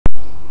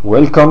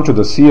Welcome to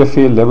the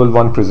CFA Level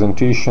 1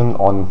 presentation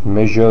on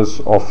measures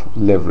of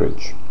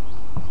leverage.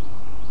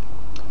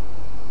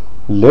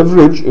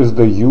 Leverage is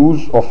the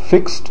use of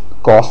fixed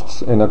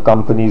costs in a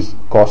company's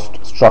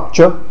cost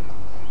structure.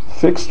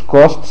 Fixed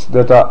costs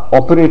that are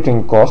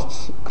operating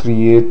costs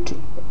create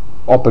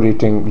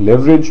operating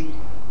leverage.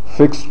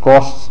 Fixed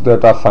costs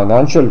that are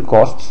financial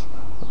costs,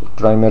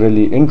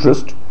 primarily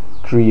interest,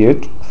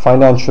 create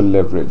financial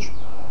leverage.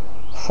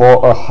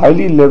 For a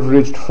highly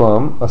leveraged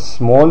firm, a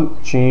small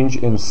change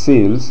in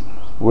sales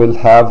will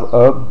have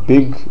a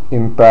big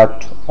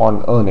impact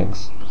on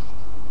earnings.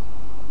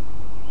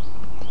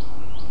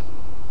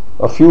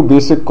 A few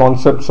basic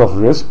concepts of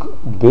risk.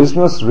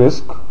 Business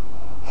risk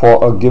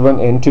for a given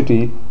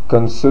entity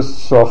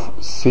consists of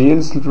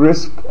sales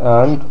risk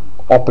and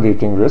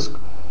operating risk.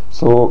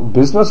 So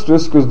business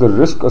risk is the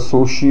risk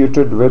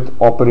associated with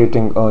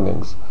operating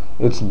earnings.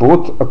 It's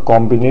both a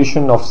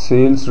combination of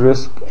sales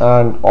risk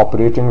and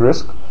operating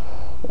risk.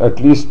 At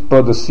least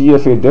per the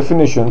CFA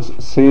definitions,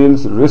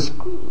 sales risk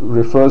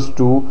refers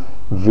to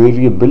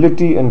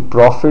variability in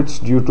profits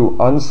due to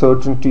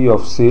uncertainty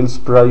of sales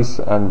price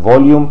and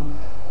volume.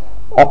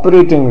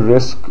 Operating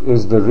risk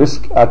is the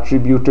risk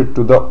attributed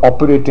to the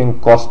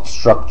operating cost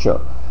structure.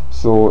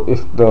 So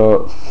if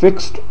the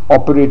fixed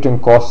operating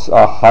costs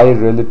are high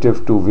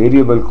relative to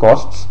variable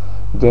costs,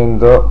 then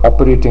the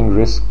operating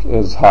risk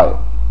is high.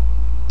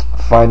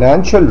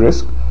 Financial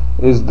risk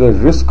is the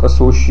risk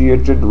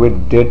associated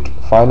with debt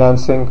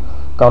financing.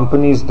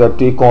 Companies that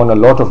take on a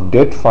lot of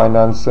debt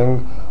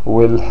financing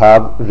will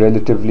have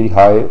relatively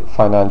high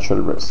financial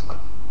risk.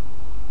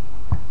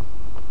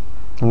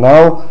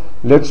 Now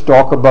let's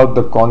talk about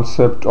the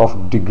concept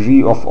of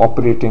degree of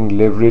operating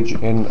leverage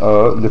in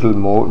a little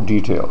more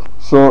detail.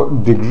 So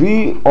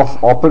degree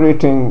of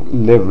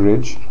operating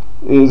leverage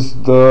is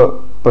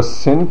the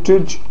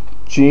percentage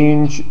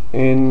change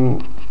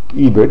in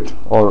EBIT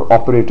or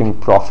operating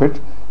profit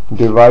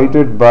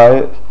divided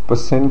by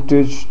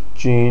percentage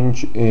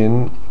change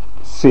in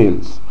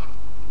sales.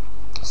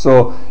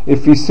 So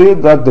if we say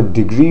that the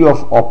degree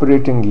of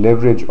operating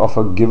leverage of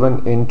a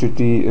given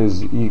entity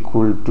is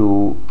equal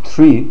to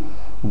 3,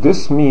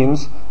 this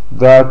means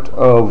that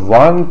a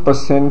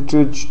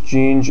 1%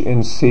 change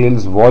in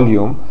sales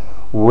volume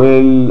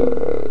will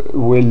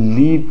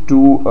lead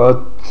to a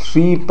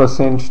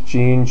 3%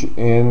 change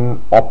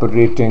in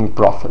operating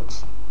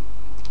profits.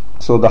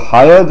 So the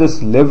higher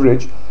this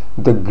leverage,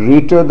 the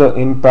greater the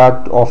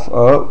impact of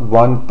a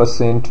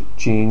 1%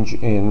 change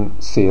in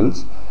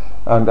sales.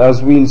 And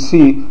as we'll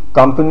see,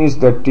 companies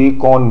that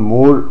take on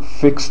more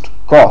fixed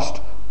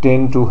cost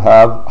tend to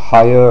have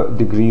higher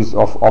degrees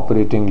of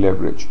operating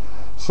leverage.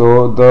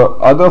 So the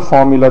other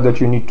formula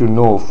that you need to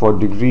know for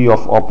degree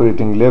of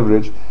operating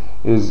leverage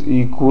is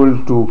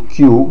equal to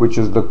Q, which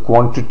is the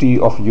quantity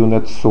of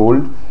units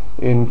sold,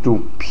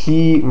 into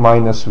P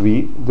minus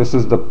V. This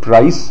is the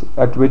price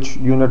at which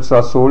units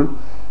are sold.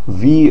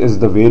 V is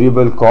the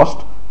variable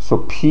cost. So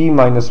P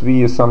minus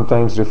V is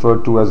sometimes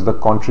referred to as the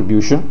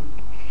contribution,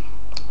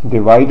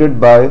 divided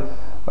by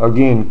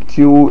again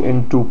Q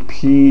into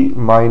P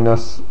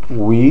minus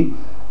V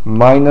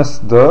minus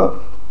the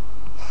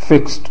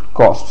fixed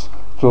costs.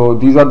 So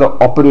these are the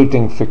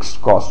operating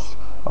fixed costs,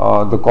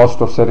 the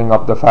cost of setting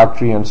up the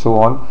factory and so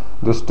on.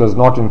 This does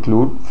not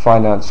include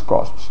finance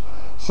costs.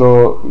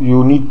 So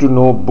you need to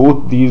know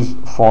both these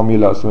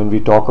formulas when we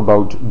talk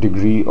about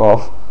degree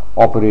of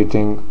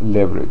operating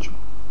leverage.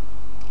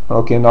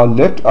 Okay, now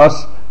let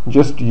us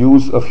just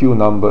use a few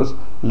numbers.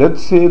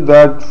 Let's say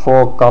that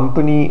for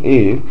company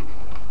A,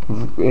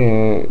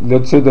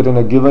 let's say that in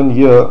a given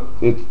year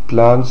it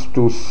plans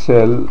to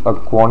sell a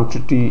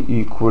quantity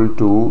equal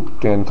to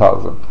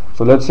 10,000.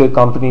 So let's say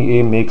company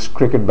A makes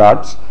cricket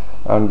bats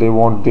and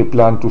they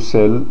plan to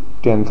sell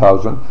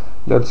 10,000.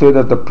 Let's say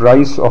that the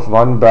price of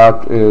one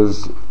bat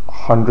is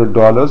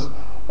 $100,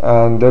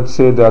 and let's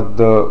say that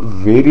the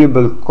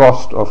variable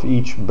cost of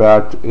each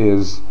bat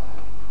is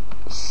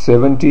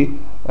 70,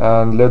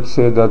 and let's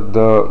say that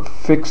the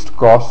fixed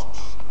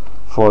costs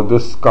for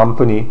this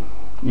company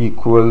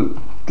equal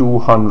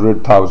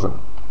 200,000.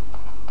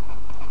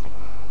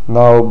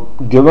 Now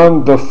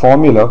given the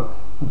formula,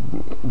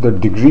 the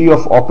degree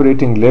of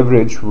operating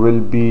leverage will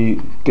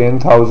be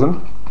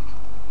 10,000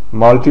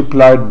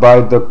 multiplied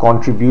by the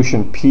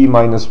contribution P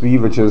minus V,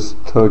 which is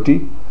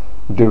 30,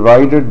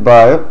 divided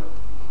by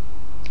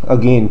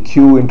again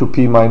Q into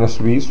P minus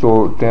V.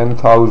 So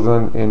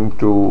 10,000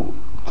 into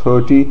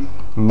 30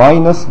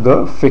 minus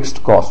the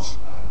fixed costs,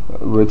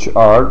 which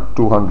are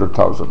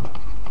 200,000.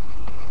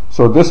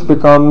 So this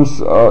becomes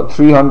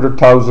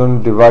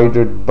 300,000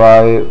 divided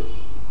by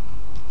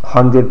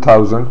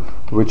 100,000,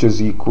 which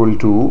is equal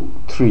to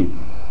 3.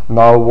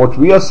 Now what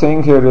we are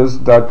saying here is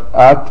that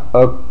at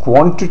a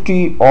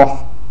quantity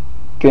of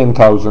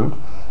 10,000,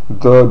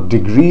 the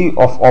degree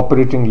of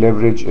operating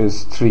leverage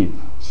is 3.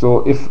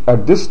 So if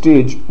at this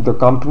stage the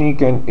company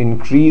can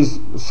increase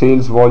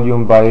sales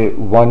volume by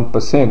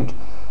 1%,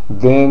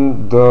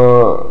 then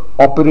the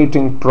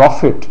operating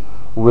profit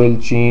will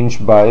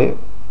change by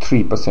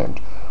 3%.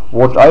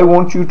 what I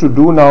want you to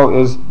do now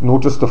is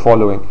notice the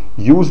following.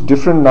 Use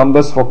different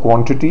numbers for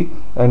quantity,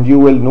 and you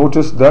will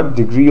notice that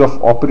degree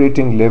of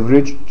operating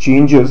leverage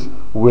changes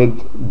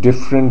with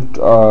different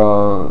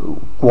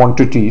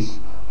quantities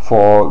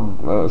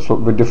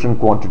with different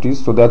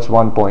quantities. So that's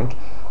one point.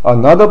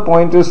 Another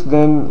point is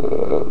then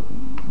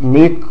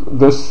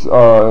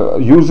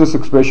use this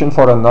expression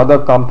for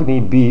another company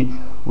B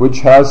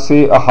which has,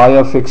 say, a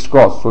higher fixed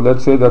cost. So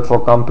let's say that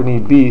for company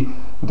B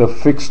the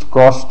fixed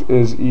cost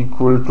is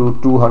equal to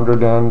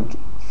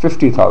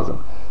 250,000.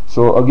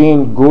 So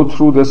again, go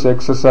through this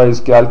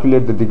exercise,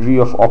 calculate the degree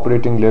of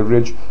operating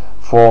leverage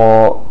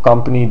for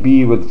company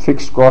B with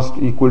fixed cost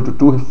equal to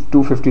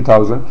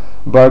 250,000.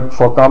 But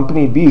for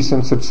company B,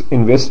 since it's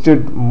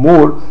invested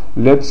more,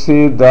 let's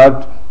say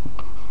that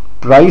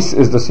price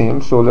is the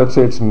same. So let's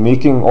say it's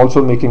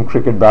also making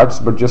cricket bats,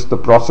 but just the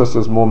process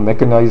is more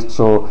mechanized,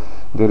 so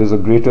there is a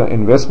greater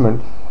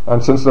investment.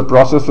 And since the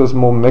process is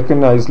more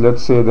mechanized,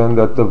 let's say then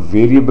that the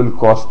variable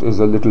cost is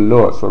a little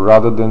lower. So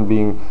rather than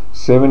being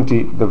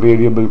 70, the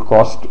variable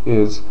cost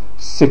is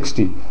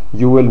 60.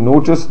 You will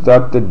notice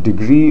that the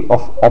degree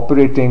of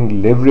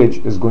operating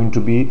leverage is going to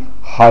be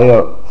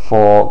higher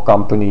for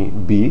company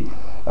B,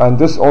 and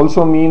this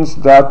also means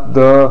that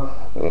the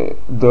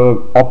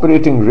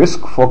operating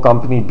risk for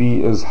company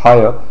B is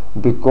higher,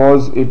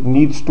 because it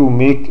needs to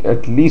make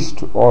at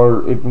least,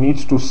 or it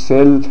needs to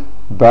sell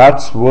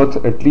bats worth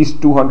at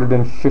least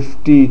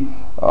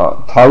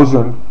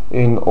 250,000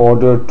 in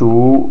order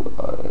to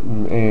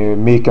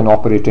make an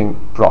operating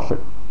profit.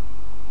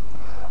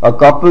 A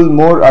couple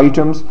more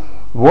items.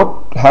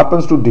 What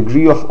happens to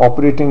degree of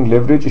operating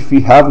leverage if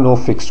we have no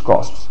fixed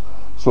costs?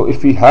 So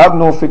if we have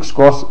no fixed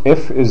costs,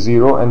 F is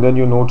 0, and then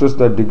you notice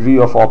that degree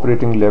of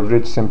operating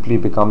leverage simply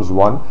becomes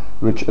 1,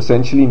 which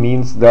essentially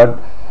means that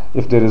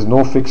if there is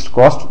no fixed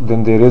cost,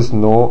 then there is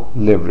no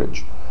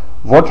leverage.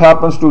 What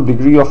happens to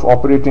degree of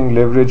operating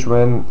leverage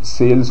when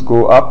sales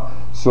go up?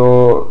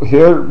 So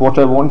here what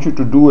I want you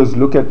to do is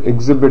look at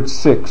Exhibit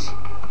 6.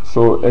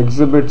 So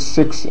Exhibit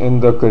 6 in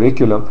the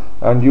curriculum,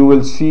 and you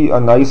will see a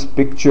nice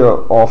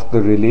picture of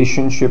the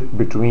relationship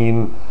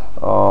between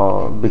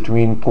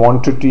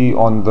quantity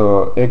on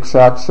the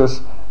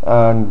x-axis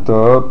and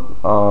the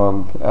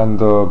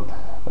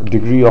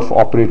degree of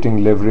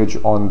operating leverage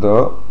on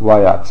the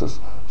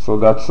y-axis. So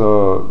that's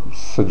a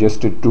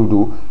suggested to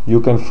do. You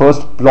can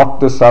first plot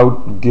this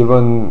out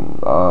given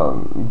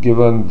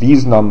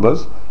these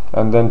numbers,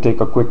 and then take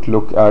a quick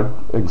look at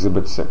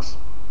Exhibit 6.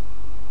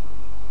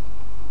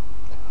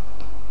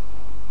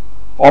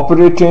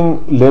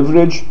 Operating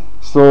leverage.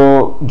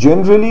 So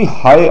generally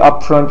high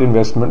upfront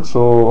investment,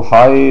 so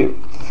high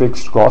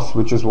fixed costs,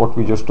 which is what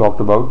we just talked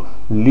about,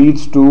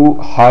 leads to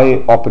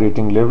high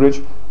operating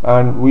leverage,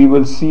 and we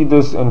will see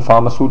this in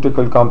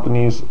pharmaceutical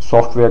companies,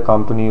 software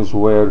companies,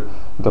 where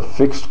the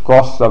fixed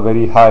costs are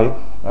very high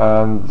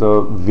and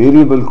the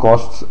variable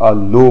costs are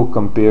low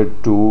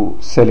compared to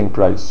selling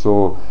price,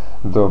 so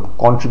the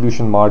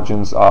contribution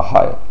margins are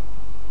higher.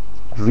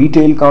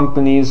 Retail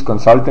companies,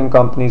 consulting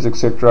companies,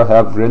 etc.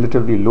 have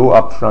relatively low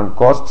upfront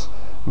costs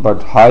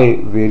but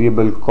high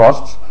variable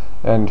costs,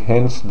 and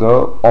hence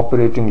the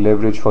operating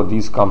leverage for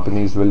these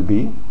companies will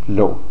be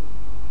low.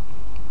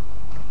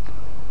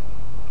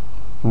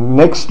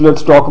 Next,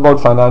 let's talk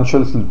about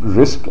financial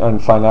risk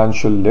and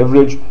financial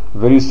leverage.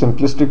 Very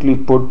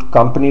simplistically put,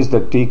 companies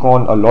that take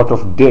on a lot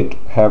of debt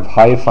have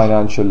high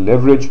financial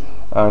leverage,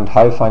 and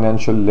high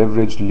financial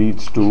leverage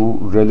leads to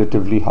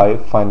relatively high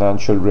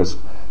financial risk.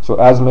 So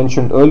as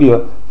mentioned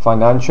earlier,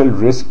 financial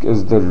risk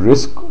is the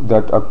risk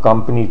that a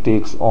company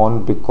takes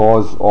on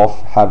because of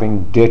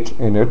having debt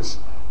in its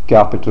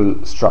capital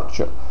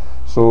structure.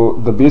 So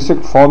the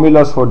basic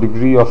formulas for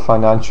degree of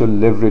financial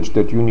leverage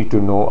that you need to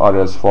know are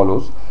as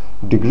follows.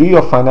 Degree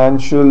of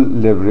financial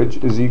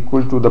leverage is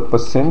equal to the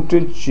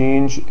percentage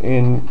change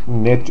in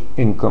net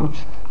income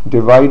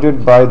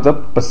divided by the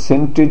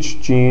percentage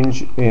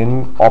change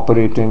in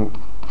operating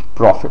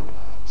profit.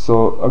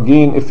 So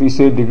again, if we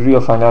say degree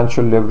of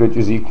financial leverage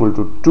is equal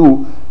to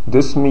 2,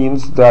 this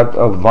means that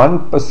a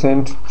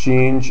 1%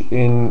 change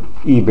in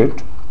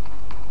EBIT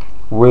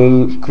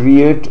will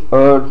create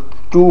a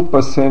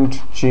 2%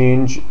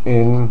 change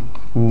in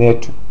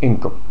net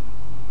income.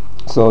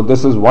 So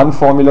this is one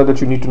formula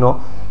that you need to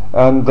know,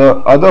 and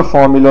the other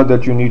formula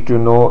that you need to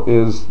know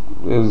is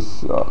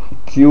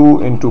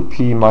Q into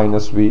P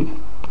minus V.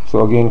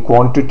 So again,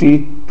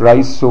 quantity,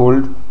 price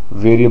sold,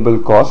 variable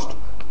cost,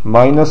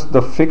 minus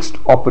the fixed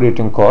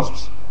operating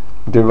costs,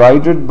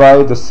 divided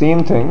by the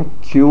same thing,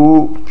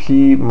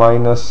 QP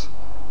minus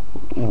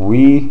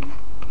V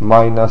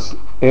minus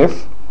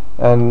F,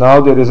 and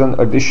now there is an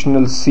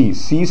additional C.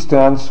 C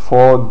stands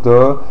for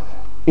the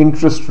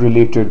interest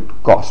related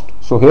cost.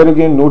 So here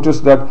again, notice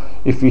that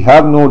if we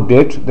have no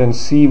debt, then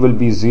C will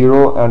be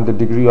 0 and the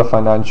degree of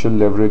financial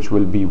leverage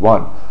will be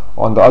 1.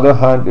 On the other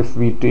hand, if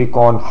we take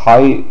on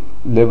high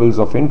levels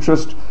of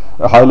interest,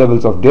 high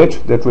levels of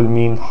debt, that will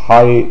mean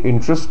high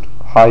interest,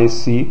 high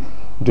C.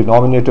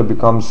 Denominator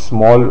becomes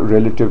small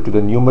relative to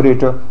the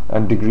numerator,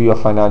 and degree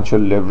of financial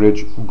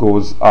leverage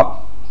goes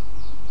up.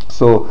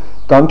 So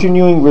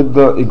continuing with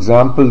the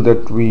example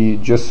that we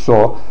just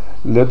saw,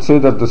 let's say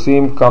that the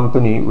same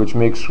company which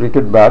makes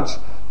cricket bats,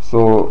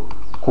 so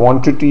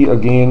quantity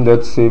again,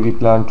 let's say we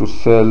plan to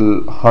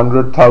sell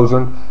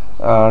 100,000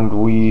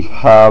 and we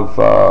have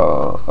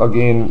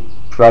again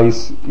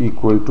price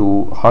equal to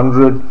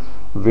 100,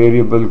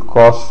 variable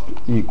cost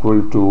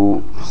equal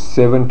to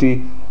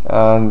 70,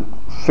 and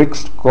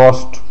fixed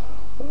cost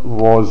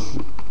was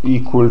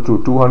equal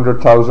to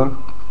 200,000.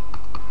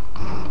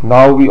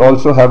 Now we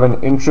also have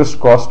an interest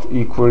cost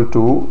equal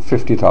to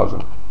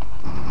 50,000.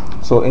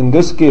 So in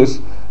this case,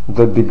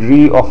 the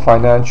degree of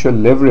financial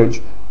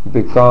leverage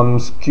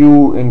becomes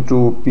Q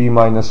into P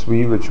minus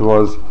V, which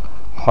was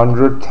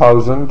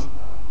 100,000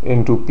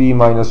 into P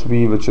minus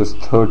V, which is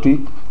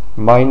 30,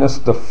 minus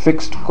the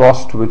fixed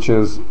cost, which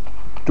is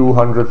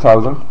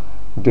 200,000,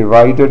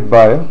 divided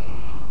by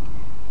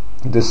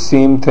the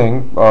same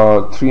thing,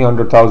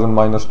 300,000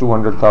 minus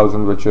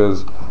 200,000, which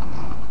is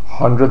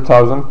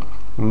 100,000,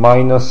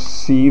 minus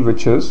C,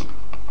 which is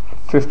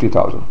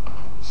 50,000.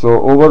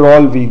 So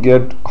overall we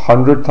get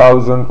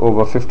 100,000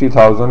 over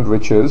 50,000,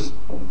 which is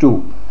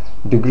 2.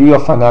 Degree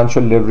of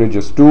financial leverage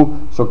is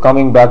 2. So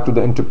coming back to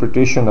the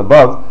interpretation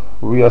above,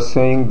 we are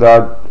saying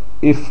that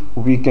if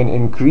we can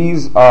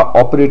increase our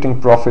operating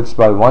profits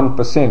by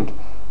 1%,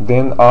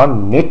 then our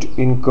net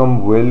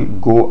income will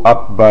go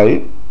up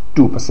by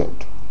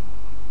 2%.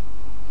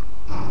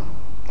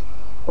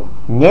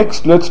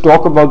 Next, let's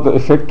talk about the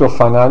effect of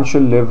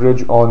financial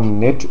leverage on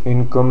net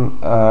income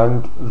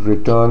and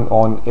return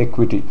on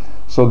equity.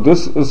 So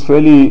this is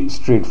fairly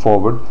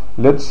straightforward.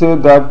 Let's say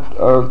that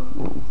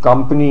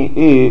company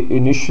A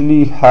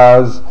initially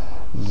has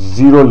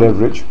zero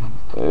leverage,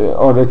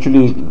 or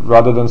actually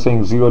rather than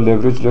saying zero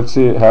leverage, let's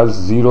say it has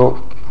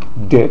zero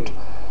debt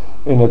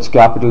in its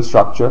capital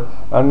structure,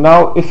 and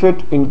now if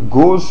it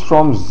goes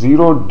from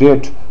zero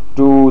debt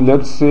to,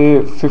 let's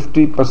say,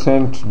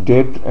 50%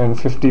 debt and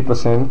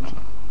 50%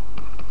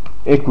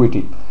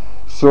 equity.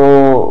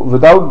 So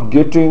without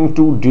getting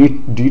too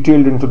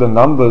detailed into the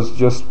numbers,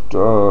 just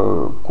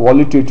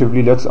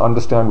qualitatively let's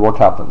understand what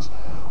happens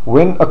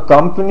when a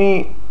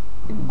company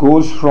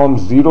goes from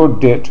zero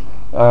debt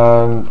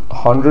and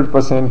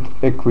 100%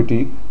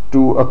 equity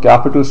to a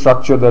capital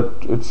structure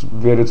that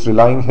where it's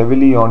relying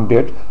heavily on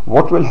debt.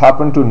 What will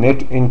happen to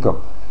net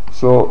income?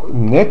 So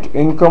net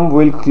income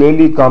will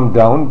clearly come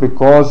down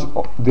because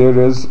there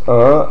is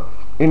a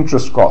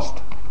interest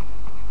cost.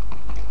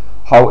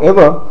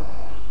 However,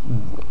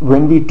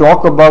 when we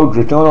talk about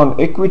return on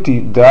equity,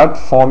 that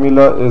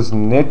formula is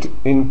net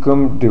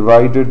income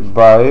divided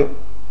by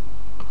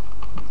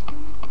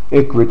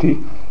equity.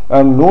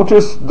 And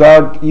notice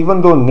that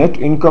even though net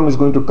income is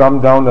going to come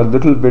down a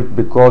little bit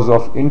because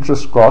of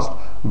interest cost,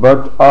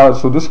 but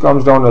so this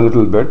comes down a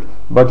little bit,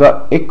 but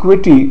our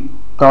equity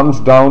comes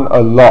down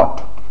a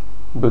lot,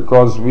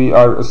 because we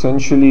are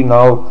essentially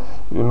now,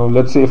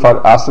 let's say if our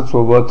assets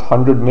were worth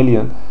 100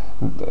 million,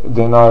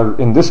 then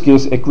in this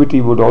case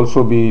equity would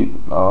also be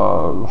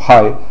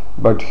high,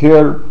 but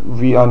here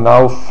we are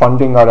now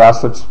funding our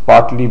assets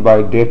partly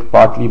by debt,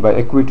 partly by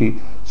equity.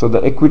 So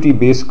the equity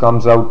base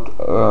comes down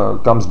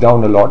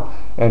a lot,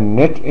 and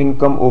net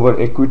income over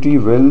equity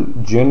will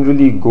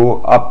generally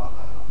go up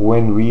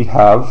when we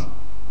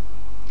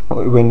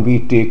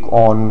take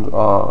on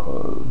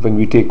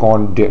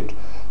debt.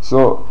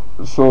 So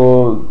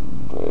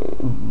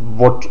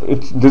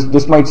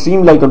this might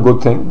seem like a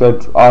good thing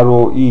that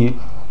ROE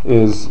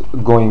is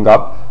going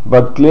up,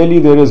 but clearly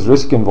there is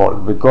risk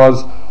involved,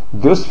 because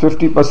this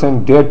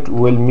 50% debt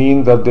will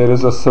mean that there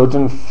is a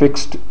certain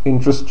fixed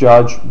interest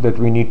charge that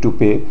we need to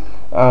pay,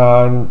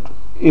 and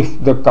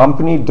if the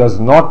company does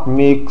not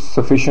make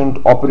sufficient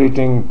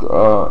operating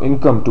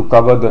income to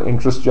cover the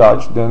interest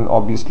charge, then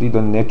obviously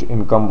the net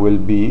income will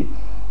be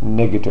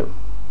negative.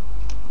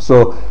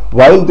 So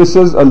while this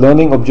is a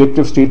learning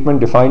objective statement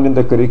defined in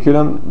the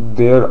curriculum,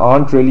 there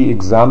aren't really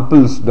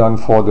examples done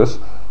for this.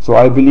 So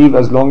I believe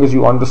as long as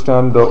you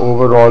understand the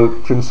overall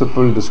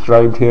principle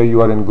described here,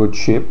 you are in good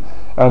shape.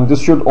 And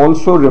this should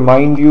also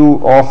remind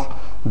you of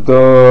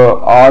the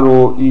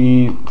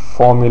ROE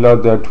formula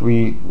that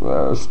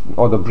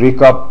or the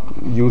breakup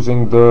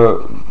using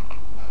the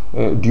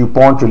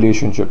DuPont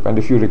relationship. And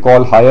if you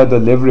recall, higher the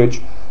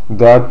leverage,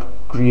 that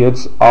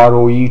creates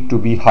ROE to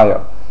be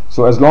higher.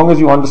 So as long as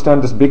you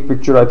understand this big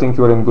picture, I think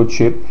you are in good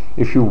shape.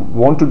 If you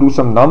want to do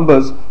some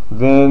numbers,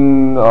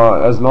 then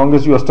as long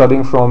as you are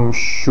studying from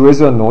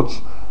Schweizer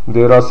notes,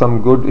 there are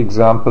some good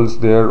examples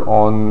there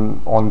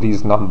on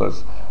these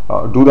numbers.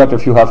 Do that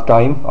if you have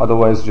time.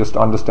 Otherwise, just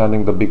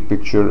understanding the big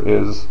picture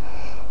is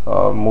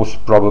most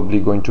probably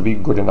going to be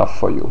good enough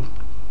for you.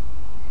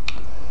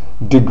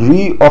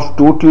 Degree of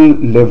total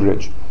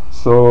leverage.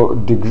 So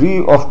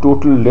degree of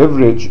total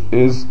leverage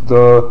is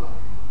the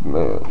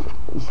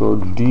so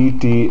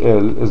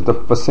DTL is the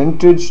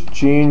percentage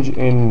change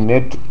in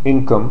net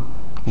income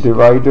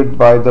divided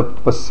by the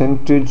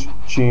percentage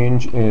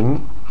change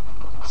in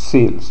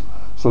sales.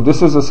 So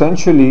this is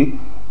essentially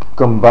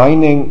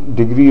combining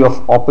degree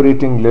of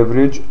operating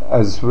leverage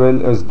as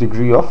well as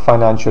degree of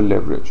financial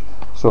leverage.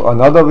 So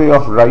another way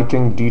of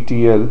writing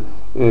DTL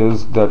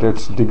is that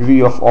it's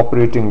degree of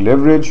operating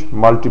leverage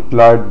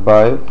multiplied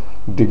by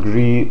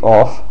degree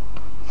of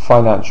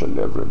financial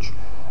leverage.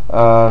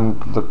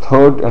 And the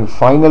third and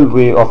final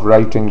way of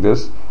writing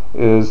this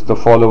is the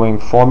following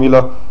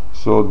formula.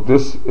 So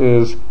this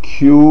is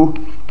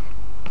Q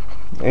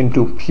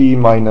into P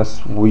minus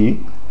V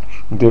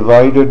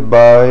divided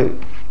by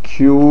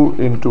Q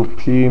into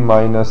P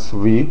minus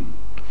V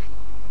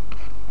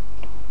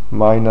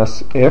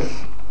minus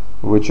F,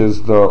 which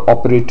is the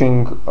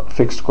operating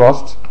fixed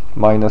costs,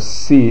 minus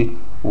C,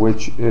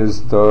 which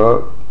is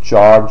the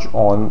charge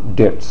on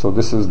debt. So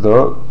this is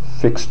the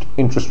fixed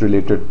interest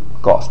related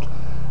cost.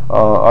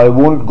 I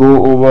won't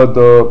go over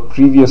the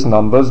previous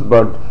numbers,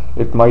 but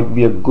it might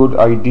be a good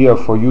idea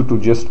for you to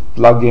just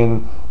plug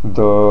in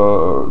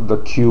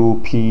the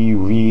Q, P,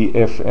 V,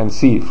 F and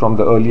C from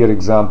the earlier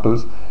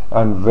examples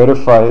and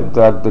verify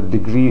that the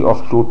degree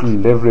of total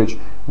leverage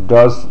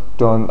does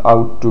turn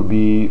out to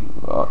be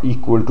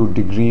equal to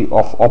degree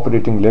of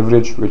operating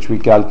leverage, which we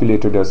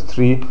calculated as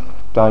 3,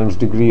 times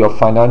degree of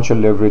financial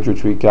leverage,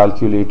 which we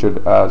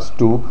calculated as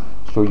 2.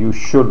 So you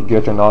should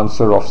get an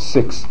answer of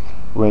 6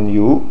 when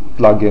you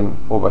plug in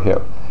over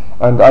here.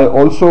 And I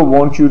also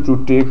want you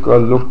to take a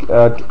look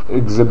at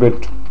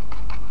exhibit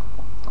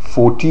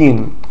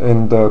 14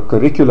 in the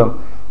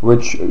curriculum,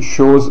 which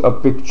shows a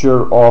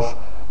picture of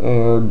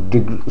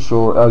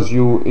so as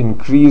you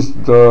increase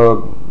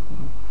the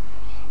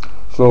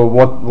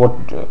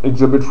what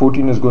exhibit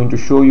 14 is going to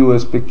show you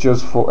is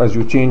pictures for as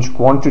you change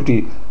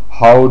quantity,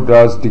 how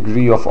does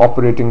degree of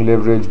operating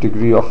leverage,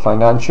 degree of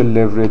financial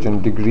leverage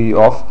and degree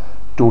of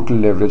total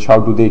leverage, how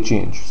do they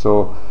change.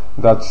 So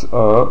that's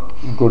a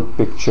good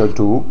picture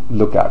to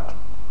look at.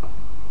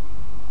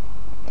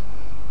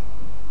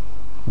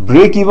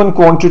 Break-even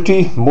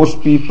quantity,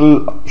 most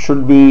people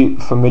should be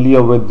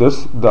familiar with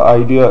this. The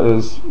idea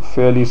is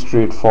fairly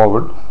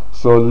straightforward.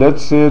 So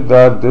let's say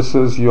that this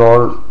is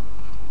your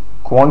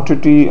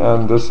quantity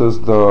and this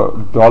is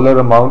the dollar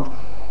amount.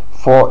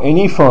 For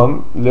any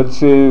firm, let's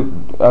say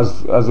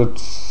as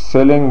it's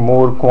selling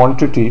more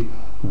quantity,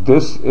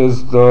 this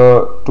is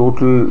the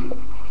total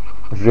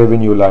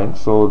revenue line.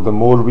 So the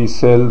more we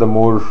sell, the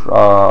more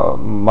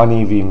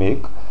money we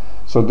make.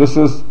 So this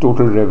is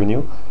total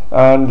revenue,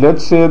 and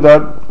let's say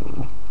that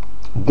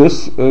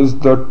this is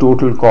the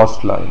total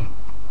cost line.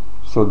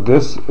 So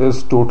this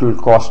is total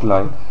cost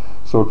line.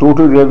 So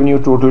total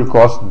revenue, total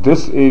cost,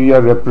 this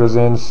area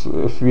represents,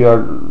 if we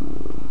are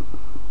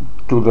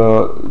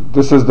to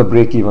this is the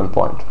break-even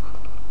point.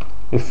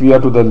 If we are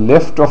to the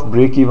left of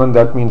break-even,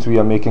 that means we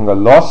are making a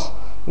loss.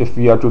 If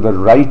we are to the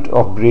right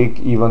of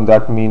break-even,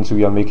 that means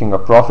we are making a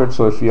profit.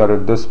 So if we are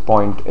at this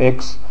point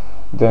X,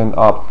 then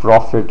our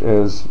profit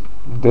is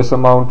this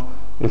amount.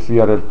 If we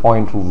are at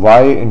point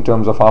Y in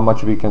terms of how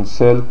much we can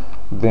sell,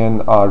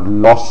 then our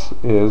loss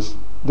is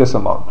this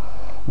amount.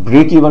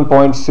 Break-even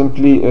point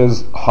simply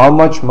is how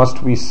much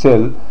must we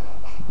sell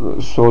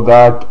so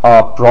that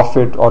our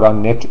profit or our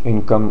net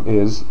income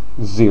is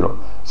 0.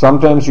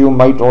 Sometimes you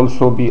might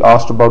also be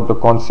asked about the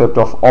concept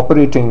of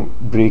operating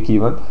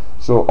break-even.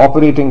 So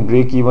operating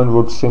break-even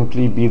would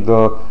simply be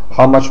the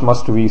how much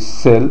must we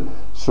sell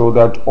so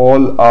that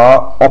all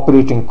our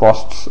operating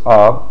costs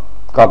are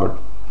covered.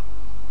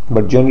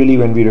 But generally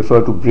when we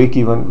refer to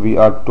break-even, we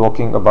are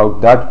talking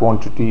about that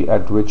quantity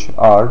at which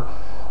our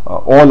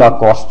all our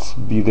costs,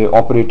 be they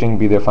operating,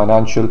 be they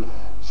financial,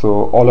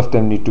 so all of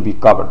them need to be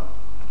covered.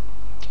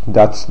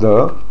 That's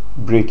the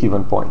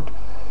break-even point.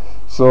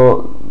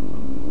 So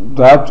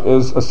that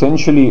is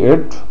essentially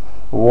it.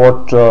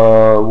 What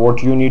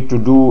you need to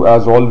do,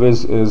 as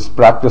always, is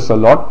practice a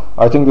lot.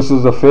 I think this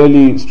is a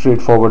fairly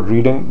straightforward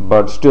reading,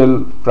 but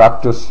still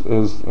practice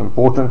is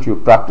important. You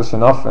practice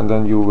enough and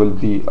then you will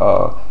be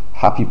a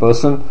happy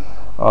person.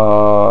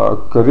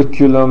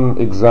 Curriculum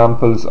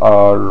examples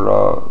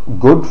are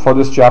good for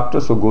this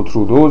chapter, so go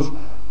through those.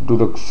 Do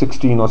the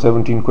 16 or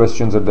 17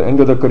 questions at the end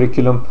of the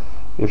curriculum.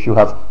 If you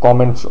have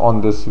comments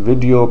on this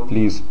video,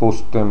 please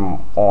post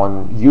them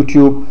on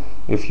YouTube.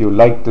 If you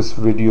like this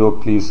video,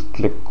 please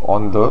click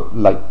on the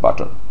like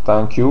button.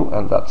 Thank you,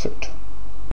 and that's it.